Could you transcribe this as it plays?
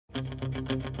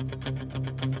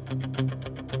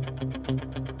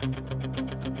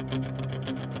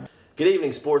Good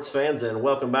evening, sports fans, and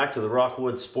welcome back to the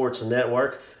Rockwood Sports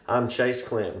Network. I'm Chase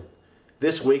Clem.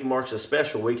 This week marks a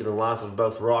special week in the life of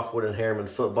both Rockwood and Harriman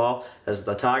football, as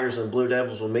the Tigers and Blue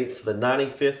Devils will meet for the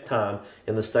 95th time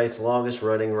in the state's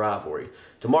longest-running rivalry.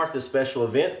 To mark this special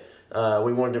event,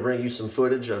 we wanted to bring you some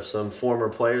footage of some former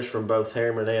players from both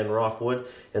Harriman and Rockwood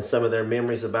and some of their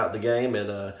memories about the game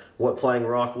and what playing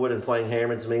Rockwood and playing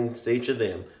Harriman means to each of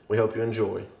them. We hope you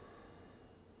enjoy.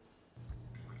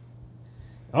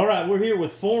 All right, we're here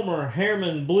with former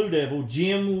Harriman Blue Devil,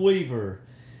 Jim Weaver.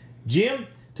 Jim,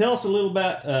 tell us a little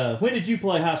about, when did you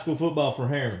play high school football for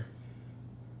Harriman?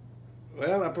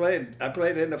 Well, I played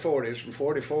in the 40s, from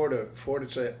 44 to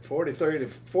 47, 43 to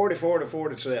 44 to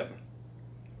 47.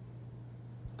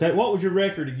 Okay, what was your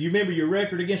record? Do you remember your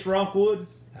record against Rockwood?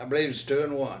 I believe it's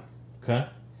 2-1. Okay.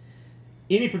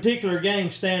 Any particular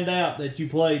game stand out that you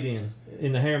played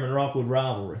in the Harriman-Rockwood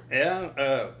rivalry?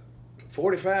 Yeah,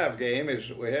 45 game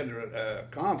is, we had a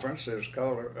conference. It was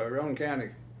called a Rowan County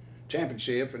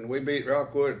Championship, and we beat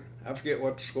Rockwood. I forget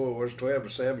what the score was,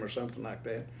 12-7 or something like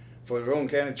that, for the Rowan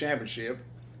County Championship.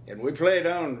 And we played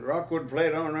on, Rockwood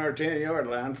played on our 10-yard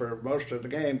line for most of the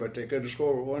game, but they couldn't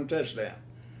score one touchdown.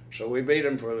 So we beat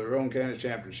them for the Rowan County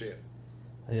Championship.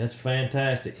 Hey, that's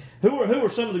fantastic. Who were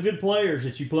some of the good players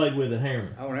that you played with at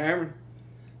Harriman? On Harriman?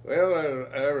 Well,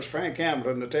 there was Frank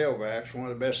Hamilton, the tailbacks, one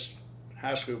of the best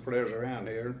high school players around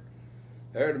here.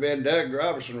 There had been Doug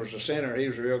Robertson was the center. He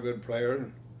was a real good player.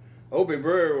 Obie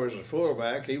Brewer was a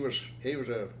fullback. He was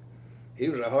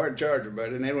a hard charger, but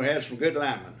and then we had some good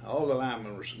linemen. All the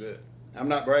linemen were good. I'm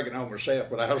not bragging on myself,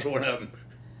 but I was one of them.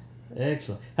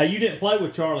 Excellent. Hey, you didn't play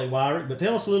with Charlie Wyrick, but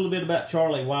tell us a little bit about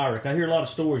Charlie Wyrick. I hear a lot of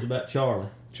stories about Charlie.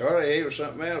 Charlie, he was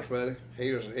something else, buddy.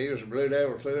 He was a Blue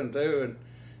Devil through and through,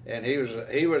 and he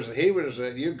was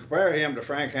you compare him to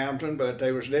Frank Hamilton, but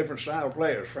they was different style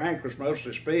players. Frank was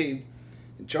mostly speed,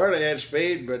 and Charlie had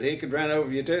speed, but he could run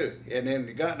over you too. And then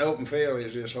you got an open field,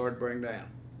 he's just hard to bring down.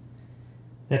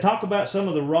 Now talk about some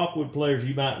of the Rockwood players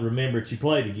you might remember that you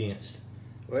played against.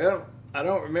 Well, I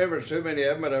don't remember too many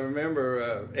of them, but I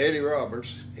remember Eddie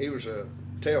Roberts. He was a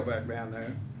tailback down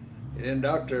there. And then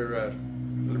Dr.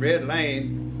 Red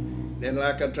Lane. Then,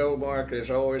 like I told Mark, there's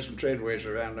always some treadways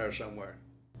around there somewhere.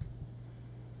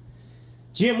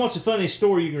 Jim, what's the funniest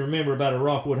story you can remember about a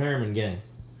Rockwood-Harriman game?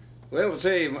 Well, to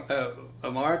tell you,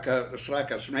 Mark, it's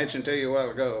like I mentioned to you a while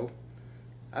ago.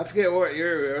 I forget what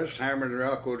year it was, Harriman and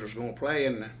Rockwood was going to play,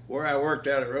 and where I worked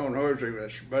out at Rowan Horsley,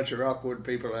 there's a bunch of Rockwood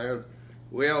people there.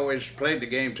 We always played the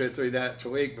game 2 or 3 nights a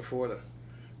week before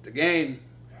the game.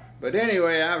 But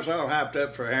anyway, I was all hyped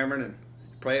up for Harriman and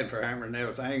playing for Harriman and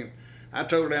everything. And I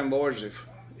told them boys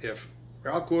if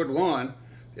Rockwood won,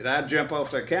 that I'd jump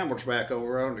off the camel's back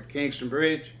over on the Kingston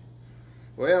Bridge.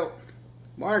 Well,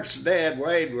 Mark's dad,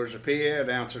 Wade, was a PA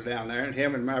announcer down there, and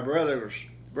him and my brother was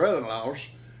brother-in-laws.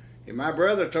 And my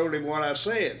brother told him what I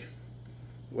said.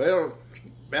 Well,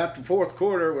 about the 4th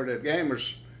quarter, when the game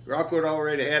was, Rockwood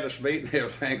already had us beat and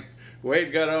everything,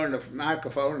 Wade got on the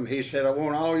microphone and he said, I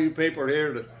want all you people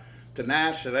here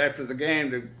tonight, said after the game,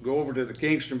 to go over to the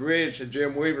Kingston Bridge, and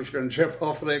Jim Weaver's going to jump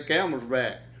off of that camel's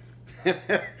back.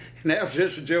 And that was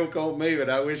just a joke on me, but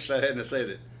I wish I hadn't said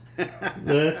it.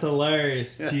 That's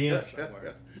hilarious, Jim.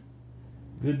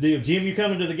 Good deal. Jim, you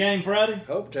coming to the game Friday?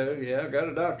 Hope to, yeah. I've got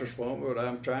a doctor's appointment, but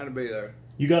I'm trying to be there.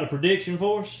 You got a prediction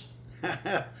for us?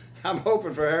 I'm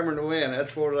hoping for Harriman to win. That's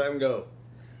as far as I can go.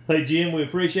 Hey, Jim, we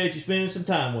appreciate you spending some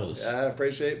time with us. I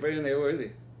appreciate being here with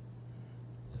you.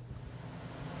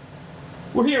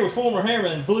 We're here with former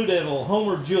Harriman Blue Devil,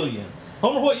 Homer Julian.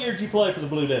 Homer, what year did you play for the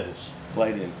Blue Devils?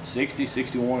 Played in 60,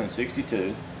 61, and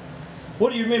 62.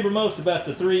 What do you remember most about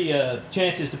the 3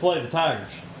 chances to play the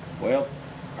Tigers? Well,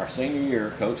 our senior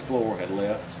year, Coach Floor had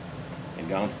left and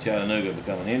gone to Chattanooga to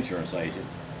become an insurance agent.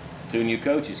 2 new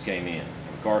coaches came in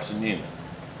from Carson Newman,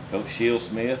 Coach Shield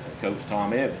Smith and Coach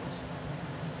Tom Evans.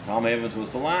 Tom Evans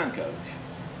was the line coach,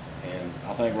 and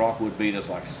I think Rockwood beat us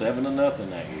like 7-0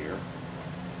 that year.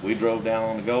 We drove down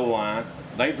on the goal line.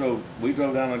 We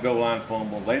drove down on the goal line,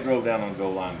 fumble. They drove down on the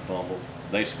goal line, fumble.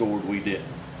 They scored, we didn't.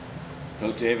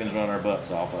 Coach Evans run our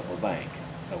butts off up a bank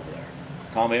over there.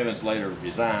 Tom Evans later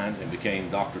resigned and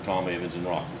became Dr. Tom Evans in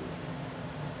Rockwood.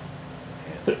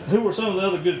 Who were some of the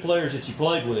other good players that you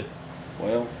played with?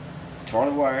 Well,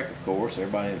 Charlie Wyrick, of course.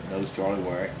 Everybody knows Charlie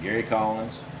Wyrick. Gary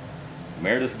Collins.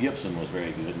 Meredith Gibson was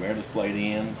very good. Meredith played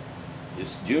in.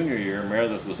 His junior year,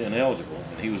 Meredith was ineligible,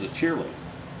 and he was a cheerleader.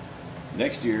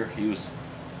 Next year, he was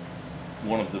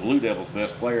one of the Blue Devils'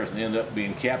 best players and ended up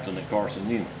being captain at Carson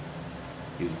Newman.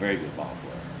 He was a very good ball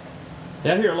player.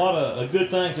 I hear a lot of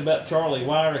good things about Charlie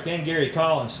Wyrick and Gary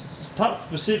Collins. Talk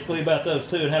specifically about those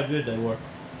two and how good they were.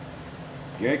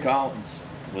 Gary Collins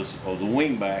was the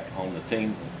wingback on the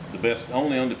team, the best,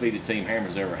 only undefeated team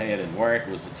Harriman's ever had, and Wyrick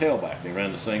was the tailback. They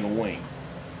ran the single wing.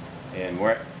 And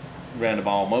Wyrick ran the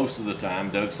ball most of the time.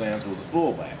 Doug Sands was the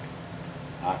fullback.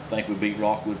 I think we beat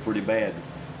Rockwood pretty bad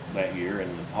that year,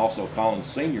 and also Collins'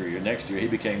 senior year, next year, he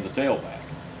became the tailback.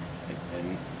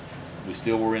 And we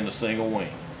still were in the single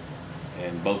wing.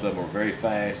 And both of them were very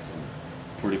fast and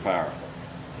pretty powerful.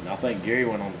 And I think Gary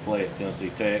went on to play at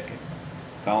Tennessee Tech, and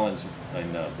Collins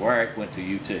and Wyrick went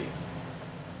to UT.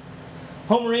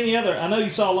 Homer, any other? I know you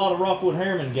saw a lot of Rockwood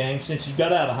Harriman games since you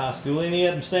got out of high school. Any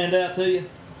of them stand out to you?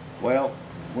 Well,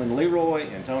 when Leroy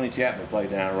and Tony Chapman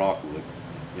played down at Rockwood,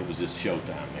 it was just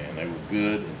showtime, man. They were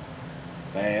good and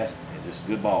fast and just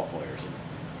good ball players.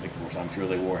 And of course, I'm sure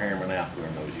they wore Harriman out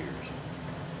during those years.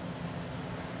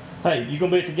 Hey, you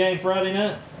gonna be at the game Friday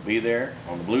night? I'll be there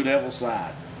on the Blue Devil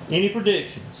side. Any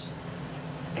predictions?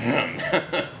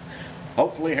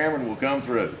 Hopefully Harriman will come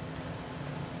through.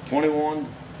 21-12.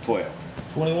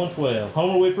 21-12.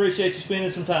 Homer, we appreciate you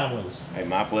spending some time with us. Hey,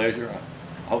 my pleasure.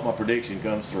 I hope my prediction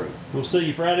comes through. We'll see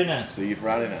you Friday night. See you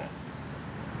Friday night.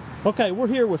 Okay, we're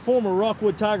here with former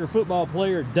Rockwood Tiger football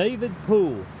player David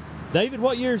Poole. David,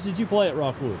 what years did you play at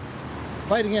Rockwood?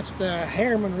 Played against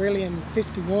Harriman really in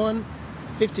 51,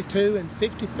 52, and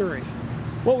 53.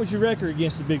 What was your record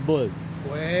against the Big Blue?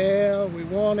 Well, we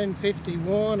won in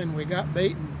 51 and we got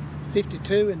beaten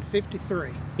 52 and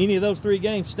 53. Any of those three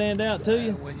games stand out to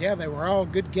you? Well, yeah, they were all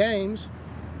good games,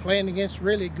 playing against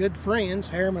really good friends.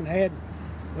 Harriman had,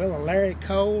 well, Larry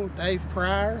Cole, Dave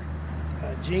Pryor,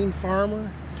 Gene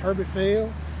Farmer, Herbie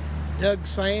Field, Doug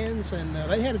Sands, and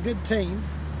they had a good team,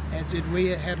 as did we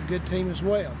had a good team as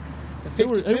well. Who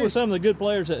were some of the good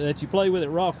players that you played with at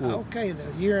Rockwood? Okay,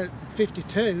 the year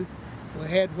 52, we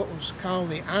had what was called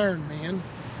the Iron Men,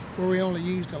 where we only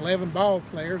used 11 ball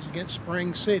players against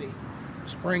Spring City.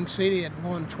 Spring City had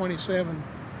won 27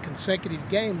 consecutive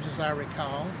games, as I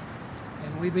recall,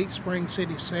 and we beat Spring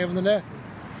City 7-0.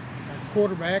 Our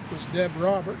quarterback was Dub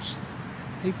Roberts.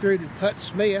 He threw to Put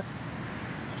Smith,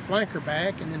 a flanker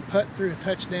back, and then Put threw a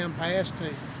touchdown pass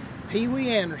to Pee Wee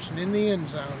Anderson in the end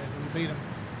zone, and we beat them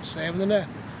 7-0.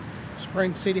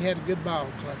 Spring City had a good ball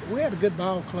club. We had a good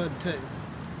ball club too.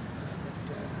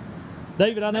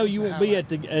 David, I know you won't be at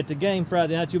the game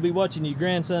Friday night. You'll be watching your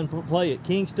grandson play at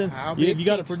Kingston. Have you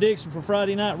got a prediction for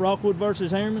Friday night, Rockwood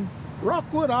versus Harriman?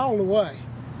 Rockwood all the way.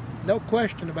 No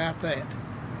question about that.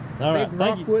 All right, big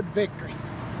Rockwood victory.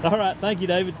 All right, thank you,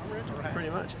 David.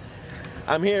 Pretty much.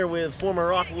 I'm here with former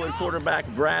Rockwood quarterback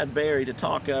Brad Berry to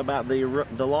talk about the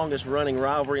longest running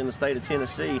rivalry in the state of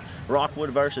Tennessee,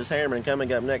 Rockwood versus Harriman,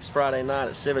 coming up next Friday night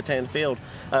at Civitan Field.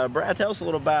 Brad, tell us a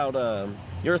little about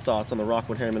your thoughts on the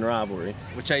Rockwood-Harriman rivalry.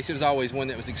 Well, Chase, it was always one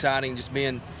that was exciting, just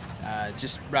being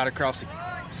just right across the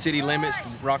city limits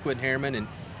from Rockwood and Harriman, and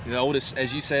the oldest,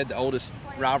 as you said, the oldest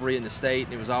rivalry in the state.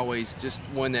 It was always just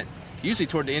one that usually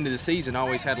toward the end of the season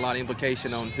always had a lot of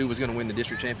implication on who was going to win the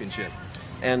district championship.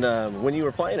 And when you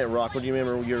were playing at Rockwood, do you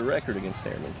remember your record against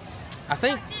Harriman? I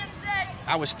think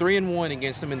I was 3-1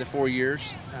 against them in the 4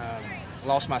 years.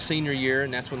 Lost my senior year,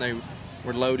 and that's when they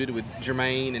were loaded with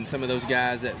Jermaine and some of those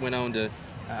guys that went on to,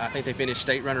 I think they finished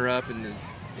state runner-up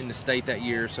in the state that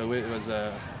year. So it was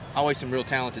always some real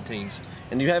talented teams.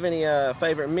 And do you have any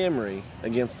favorite memory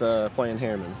against playing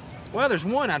Harriman? Well, there's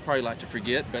one I'd probably like to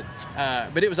forget, but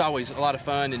it was always a lot of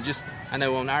fun, and just I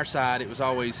know on our side it was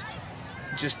always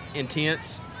just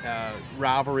intense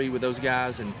rivalry with those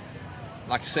guys. And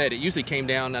like I said, it usually came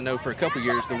down, I know for a couple of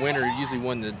years, the winner usually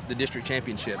won the district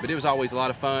championship, but it was always a lot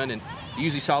of fun, and you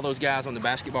usually saw those guys on the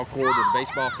basketball court or the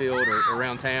baseball field or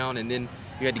around town, and then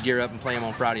you had to gear up and play them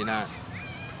on Friday night.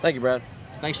 Thank you, Brad.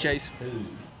 Thanks, Chase.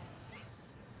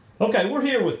 Okay, we're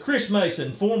here with Chris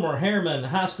Mason, former Harriman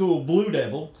High School Blue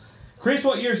Devil. Chris,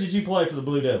 what years did you play for the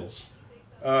Blue Devils?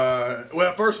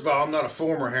 Well, first of all, I'm not a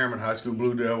former Harriman High School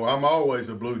Blue Devil. I'm always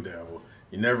a Blue Devil.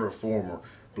 You're never a former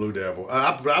Blue Devil.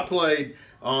 I played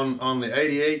on the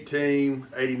 88 team,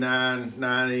 89,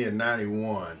 90, and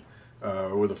 91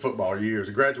 were the football years.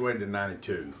 I graduated in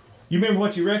 92. You remember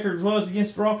what your record was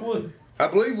against Rockwood? I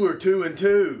believe we were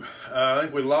 2-2. I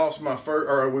think we lost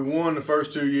we won the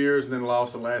first 2 years and then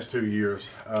lost the last 2 years.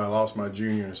 Lost my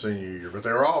junior and senior year. But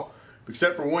they were all,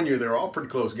 except for 1 year, they were all pretty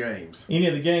close games. Any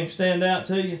of the games stand out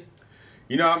to you?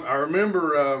 You know, I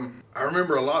remember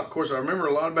a lot. Of course, I remember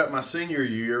a lot about my senior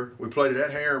year. We played it at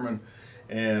Harriman,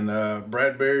 and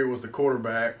Brad Berry was the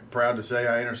quarterback. Proud to say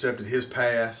I intercepted his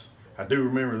pass. I do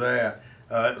remember that.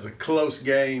 It was a close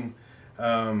game.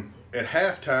 At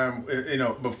halftime, you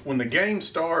know, when the game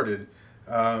started,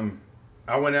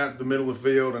 I went out to the middle of the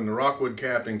field, and the Rockwood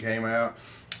captain came out,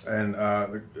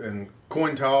 and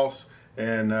coin toss,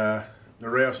 and the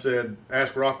ref said,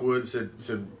 asked Rockwood, said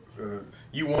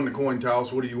you won the coin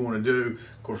toss, what do you want to do?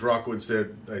 Of course, Rockwood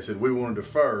said, they said, we want to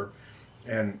defer,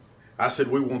 and I said,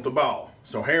 we want the ball.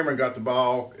 So Harriman got the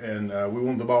ball, and we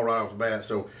wanted the ball right off the bat.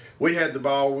 So we had the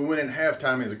ball. We went in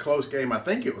halftime. It was a close game. I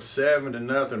think it was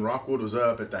 7-0. Rockwood was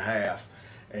up at the half.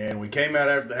 And we came out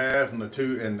after the half,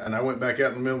 and I went back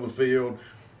out in the middle of the field.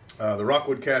 The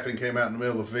Rockwood captain came out in the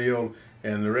middle of the field,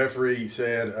 and the referee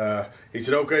said, he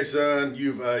said, okay, son,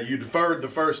 you deferred the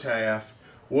first half.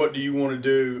 What do you want to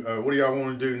do? What do y'all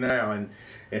want to do now?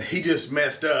 And he just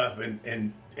messed up,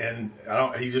 and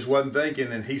he just wasn't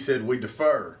thinking, and he said, we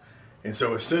defer. And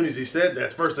so as soon as he said that,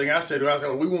 the first thing I said,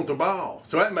 we want the ball.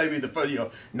 So that may be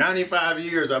 95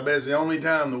 years, I bet it's the only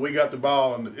time that we got the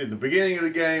ball in the beginning of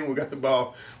the game. We got the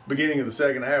ball beginning of the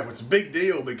second half, which is a big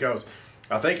deal because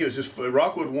I think it was just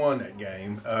Rockwood won that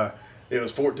game. It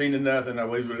was 14-0, I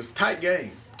believe. It was a tight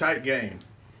game.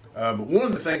 But one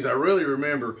of the things I really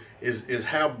remember is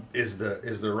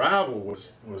the rival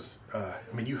was I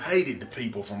mean, you hated the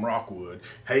people from Rockwood,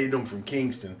 hated them from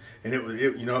Kingston, and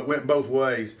it went both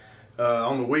ways.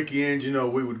 On the weekends,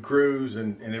 we would cruise,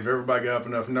 and if everybody got up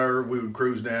enough nerve, we would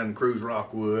cruise down and cruise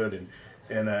Rockwood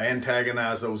and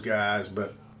antagonize those guys.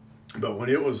 But when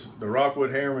it was the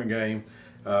Rockwood Harriman game,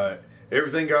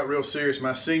 everything got real serious.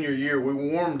 My senior year, we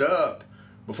warmed up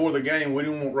before the game. We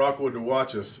didn't want Rockwood to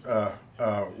watch us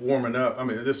warming up. I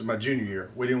mean, this is my junior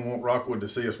year. We didn't want Rockwood to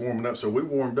see us warming up, so we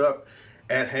warmed up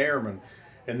at Harriman,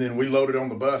 and then we loaded on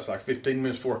the bus like 15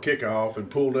 minutes before kickoff and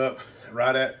pulled up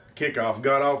right at kickoff,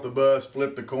 got off the bus,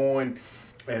 flipped the coin,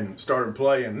 and started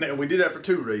playing. And we did that for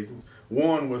two reasons.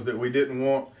 One was that we didn't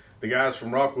want the guys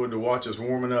from Rockwood to watch us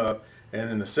warming up, and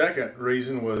then the second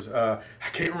reason was I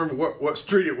can't remember what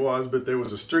street it was, but there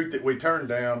was a street that we turned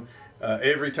down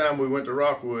every time we went to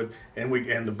Rockwood, and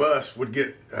the bus would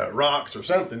get rocks or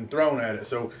something thrown at it.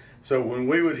 So when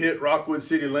we would hit Rockwood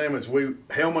city limits,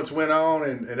 helmets went on,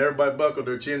 and everybody buckled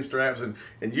their chin straps and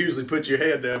usually put your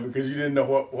head down because you didn't know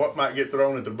what might get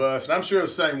thrown at the bus. And I'm sure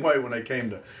it's the same way when they came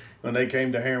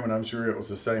to Harriman. I'm sure it was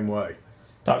the same way.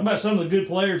 Talk about some of the good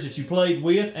players that you played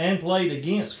with and played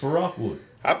against for Rockwood.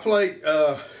 I played,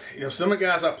 some of the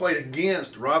guys I played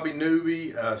against: Robbie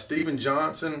Newby, Stephen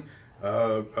Johnson,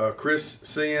 Chris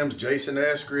Sims, Jason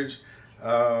Eskridge,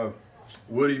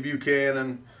 Woody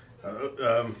Buchanan.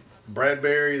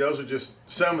 Bradbury. Those are just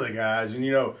some of the guys, and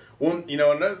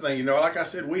another thing, like I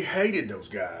said, we hated those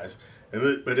guys,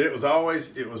 but it was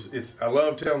always I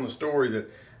love telling the story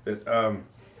that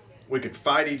we could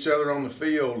fight each other on the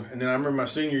field, and then I remember my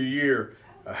senior year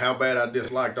how bad I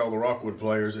disliked all the Rockwood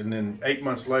players, and then 8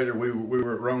 months later we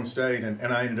were at Roan State,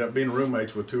 and I ended up being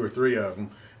roommates with 2 or 3 of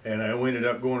them, and we ended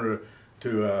up going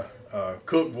to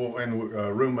Cookville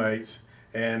and roommates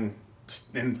and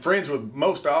friends with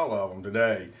most all of them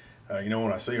today.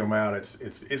 When I see them out,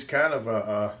 it's kind of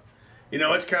a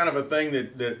it's kind of a thing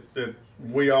that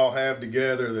we all have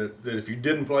together that if you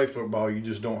didn't play football, you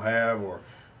just don't have, or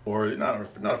not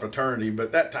a fraternity,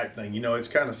 but that type thing. It's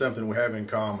kind of something we have in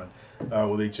common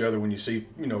with each other when you see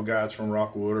guys from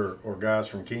Rockwood or guys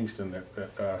from Kingston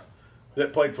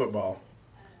that played football.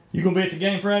 You gonna be at the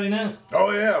game Friday night?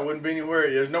 Oh yeah, I wouldn't be anywhere.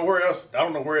 There's nowhere else. I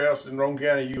don't know where else in Roane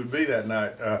County you would be that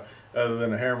night. Other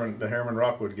than the Harriman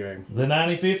Rockwood game. The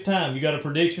 95th time. You got a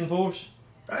prediction for us?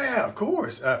 Yeah, of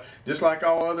course. Just like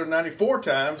all other 94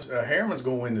 times, Harriman's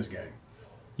going to win this game.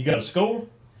 You got a score?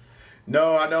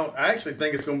 No, I don't. I actually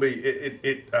think it's going to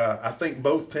be. I think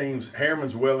both teams.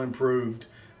 Harriman's well improved.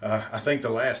 I think the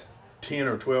last 10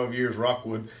 or 12 years,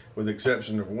 Rockwood, with the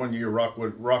exception of 1 year,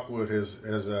 Rockwood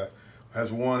has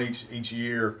won each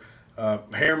year.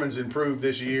 Harriman's improved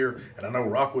this year, and I know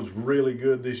Rockwood's really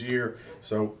good this year.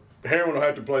 So Harriman will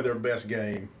have to play their best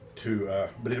game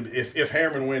but if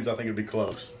Harriman wins, I think it'll be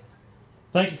close.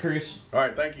 Thank you, Chris. All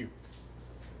right, thank you.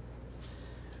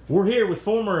 We're here with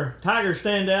former Tiger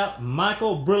standout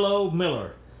Michael Brillo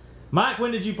Miller. Mike,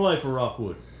 when did you play for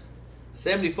Rockwood?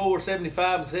 74,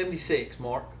 75, and 76,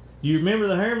 Mark. You remember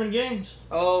the Harriman games?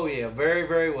 Oh, yeah, very,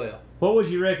 very well. What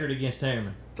was your record against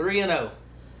Harriman? 3-0.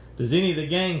 Does any of the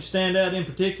games stand out in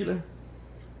particular?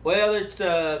 Well, it's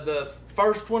the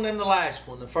first one and the last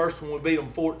one. The first one we beat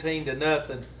them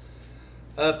 14-0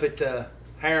 up at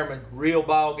Harriman. Real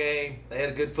ball game. They had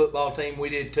a good football team. We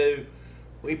did too.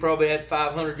 We probably had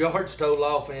 500 yards total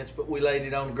offense, but we laid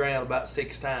it on the ground about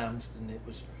 6 times, and it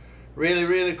was really,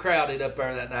 really crowded up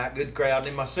there that night. Good crowd. And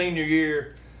in my senior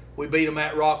year, we beat them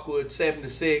at Rockwood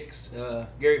 7-6.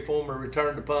 Gary Fulmer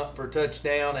returned the punt for a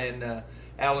touchdown, and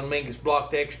Alan Mingus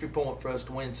blocked the extra point for us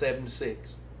to win 7-6. It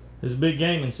was a big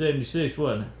game in '76,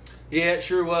 wasn't it? Yeah, it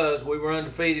sure was. We were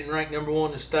undefeated and ranked #1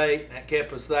 in the state. That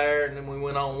kept us there, and then we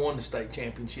went on and won the state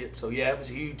championship. So, yeah, it was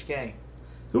a huge game.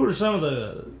 Who were some of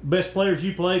the best players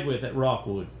you played with at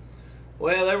Rockwood?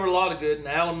 Well, there were a lot of good. And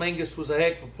Alan Mingus was a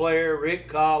heck of a player. Rick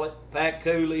Collett, Pat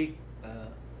Cooley,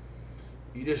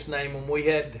 you just name them. We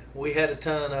had a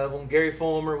ton of them. Gary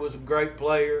Former was a great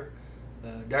player.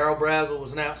 Darrell Brazel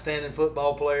was an outstanding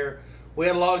football player. We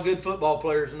had a lot of good football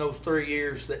players in those 3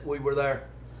 years that we were there.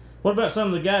 What about some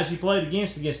of the guys you played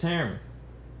against Harriman?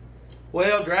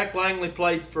 Well, Drac Langley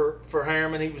played for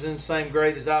Harriman. He was in the same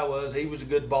grade as I was. He was a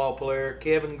good ball player.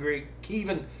 Kevin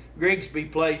Grigsby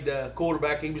played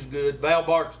quarterback. He was good. Val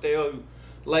Barksdale, who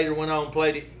later went on and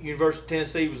played at University of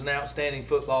Tennessee, was an outstanding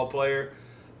football player.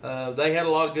 They had a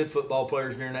lot of good football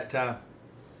players during that time.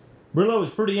 Brillo was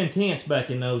pretty intense back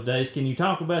in those days. Can you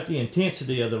talk about the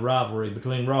intensity of the rivalry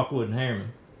between Rockwood and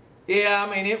Harriman? Yeah,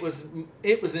 I mean, it was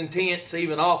intense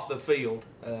even off the field.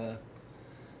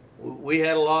 We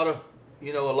had a lot of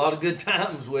good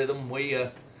times with them.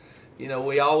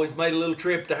 We always made a little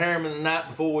trip to Harriman the night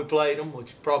before we played them,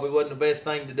 which probably wasn't the best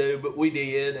thing to do, but we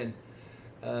did. And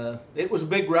it was a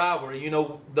big rivalry.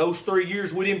 Those 3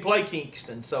 years we didn't play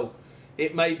Kingston, so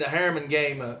it made the Harriman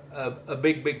game a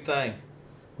big thing.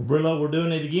 Well, Brillo, we're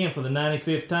doing it again for the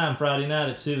 95th time Friday night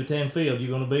at Civitan Field. You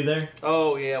going to be there?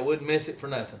 Oh, yeah, wouldn't miss it for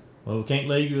nothing. Well, we can't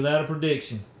leave you without a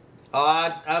prediction.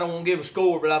 I don't want to give a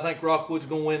score, but I think Rockwood's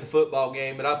going to win the football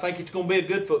game. But I think it's going to be a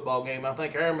good football game. I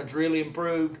think Harriman's really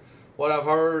improved, what I've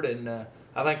heard, and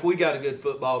I think we got a good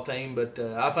football team. But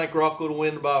I think Rockwood will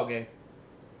win the ball game.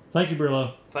 Thank you,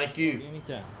 Brillo. Thank you.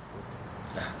 Anytime.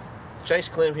 Chase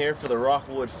Clem here for the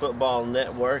Rockwood Football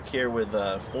Network, here with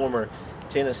former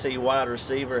Tennessee wide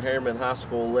receiver, Harriman High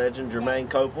School legend Jermaine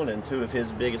Copeland, and two of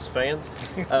his biggest fans.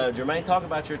 Jermaine, talk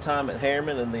about your time at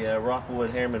Harriman and the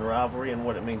Rockwood-Harriman rivalry and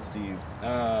what it means to you.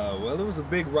 Well, it was a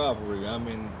big rivalry. I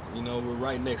mean, we're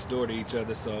right next door to each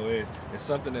other, so it's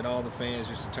something that all the fans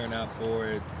used to turn out for.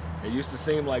 It used to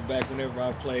seem like back whenever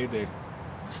I played that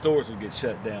the stores would get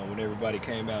shut down when everybody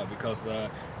came out because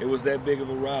it was that big of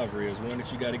a rivalry. It's one that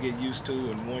you got to get used to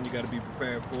and one you got to be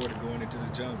prepared for to going into the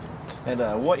jungle. And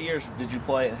what years did you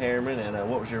play at Harriman, and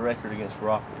what was your record against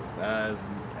Rockwood? I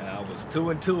was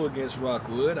 2-2 against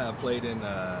Rockwood. I played in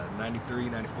 93,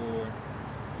 94,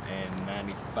 and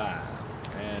 95.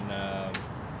 And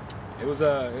it was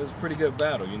a pretty good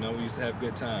battle. We used to have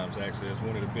good times, actually. It was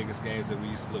one of the biggest games that we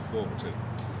used to look forward to.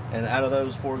 And out of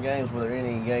those 4 games, were there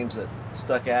any games that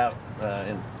stuck out?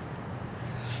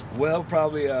 Well,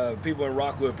 probably people in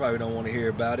Rockwood probably don't want to hear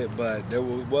about it, but there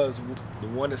was the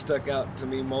one that stuck out to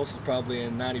me most was probably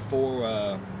in '94.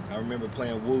 I remember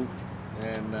playing Woot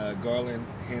and Garland,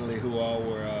 Henley, who all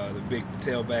were the big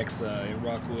tailbacks in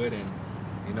Rockwood, and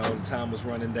the time was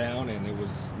running down, and it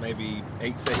was maybe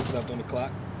 8 seconds left on the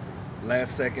clock.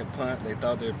 Last second punt, they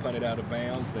thought they'd punt it out of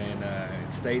bounds, and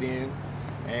it stayed in.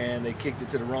 And they kicked it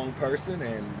to the wrong person,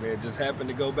 and it just happened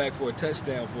to go back for a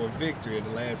touchdown for a victory at the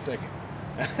last second.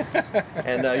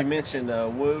 And you mentioned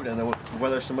Wood, and were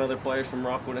there some other players from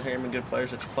Rockwood and Harriman, good players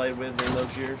that you played with during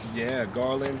those years? Yeah,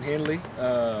 Garland, Henley,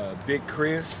 Big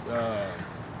Chris.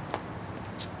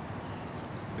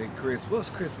 What's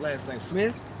Chris' last name?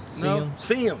 Smith? No,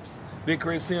 Sims. Big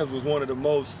Chris Sims was one of the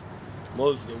most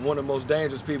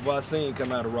dangerous people I've seen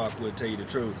come out of Rockwood, to tell you the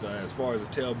truth, as far as a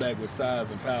tailback with size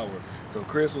and power. So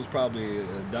Chris was probably a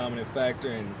dominant factor,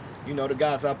 and the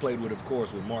guys I played with, of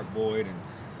course, with Mark Boyd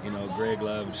and Greg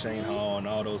Love and Shane Hall and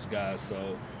all those guys.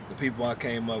 So the people I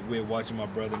came up with watching my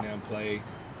brother and them play,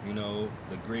 the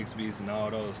Grigsbys and all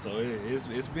those. So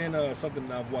it's been something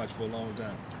that I've watched for a long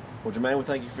time. Well, Jermaine, we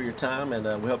thank you for your time, and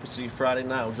we hope to see you Friday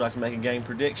night. Would you like to make a game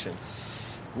prediction?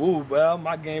 Ooh, well,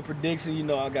 my game prediction,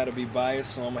 I got to be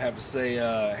biased, so I'm going to have to say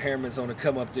Harriman's on the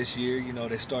come up this year.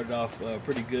 They started off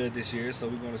pretty good this year, so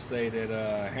we're going to say that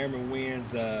Harriman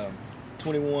wins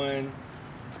 21-14.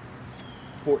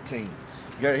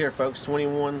 You got it here, folks,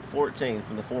 21-14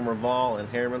 from the former Vol and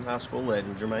Harriman High School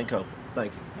legend, Jermaine Copeland.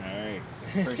 Thank you. All right.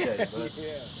 Appreciate it, bud.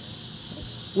 Yeah.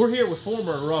 We're here with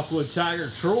former Rockwood Tiger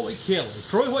Troy Kelley.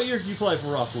 Troy, what years did you play for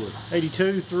Rockwood?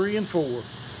 82, 3, and 4.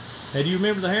 Hey, do you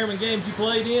remember the Harriman games you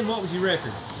played in? What was your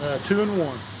record?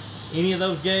 2-1. Any of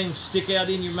those games stick out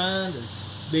in your mind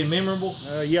as being memorable?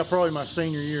 Yeah, probably my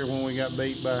senior year when we got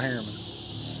beat by Harriman.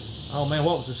 Oh man,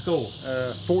 what was the score?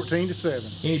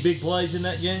 14-7. Any big plays in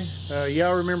that game? Yeah,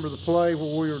 I remember the play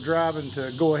where we were driving to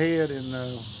go ahead, and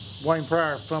Wayne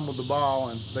Pryor fumbled the ball,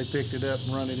 and they picked it up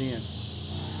and run it in.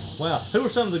 Wow. Who are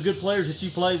some of the good players that you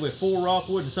played with for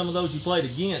Rockwood and some of those you played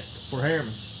against for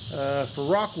Harriman? For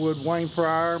Rockwood, Wayne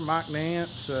Pryor, Mike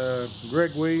Nance,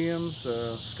 Greg Williams,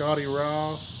 Scotty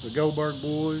Ross, the Goldberg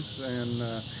boys,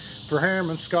 and for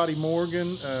Harriman, Scotty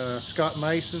Morgan, Scott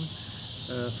Mason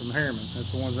from Harriman.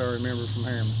 That's the ones I remember from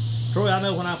Harriman. Troy, I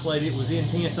know when I played, it was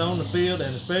intense on the field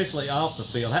and especially off the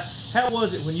field. How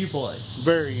was it when you played?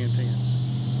 Very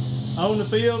intense. On the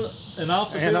field and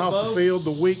off the field? And off both? the field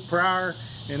the week prior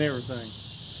and everything.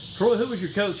 Troy, who was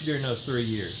your coach during those 3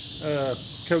 years?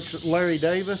 Coach Larry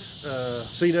Davis,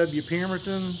 C.W.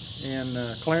 Pemberton,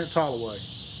 and Clarence Holloway.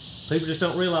 People just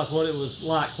don't realize what it was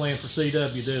like playing for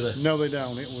CW, do they? No, they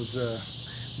don't. It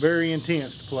was very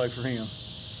intense to play for him.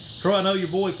 Troy, I know your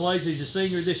boy plays. He's a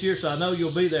senior this year, so I know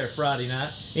you'll be there Friday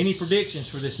night. Any predictions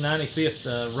for this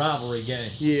 95th rivalry game?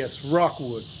 Yes,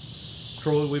 Rockwood.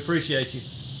 Troy, we appreciate you.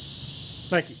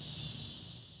 Thank you.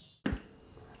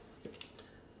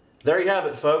 There you have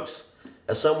it, folks.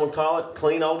 As some would call it,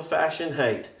 clean old-fashioned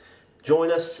hate.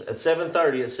 Join us at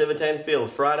 7:30 at Civitan Field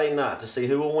Friday night to see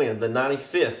who will win the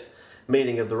 95th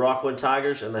meeting of the Rockwood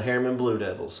Tigers and the Harriman Blue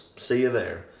Devils. See you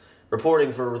there.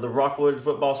 Reporting for the Rockwood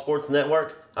Football Sports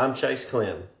Network, I'm Chase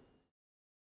Clem.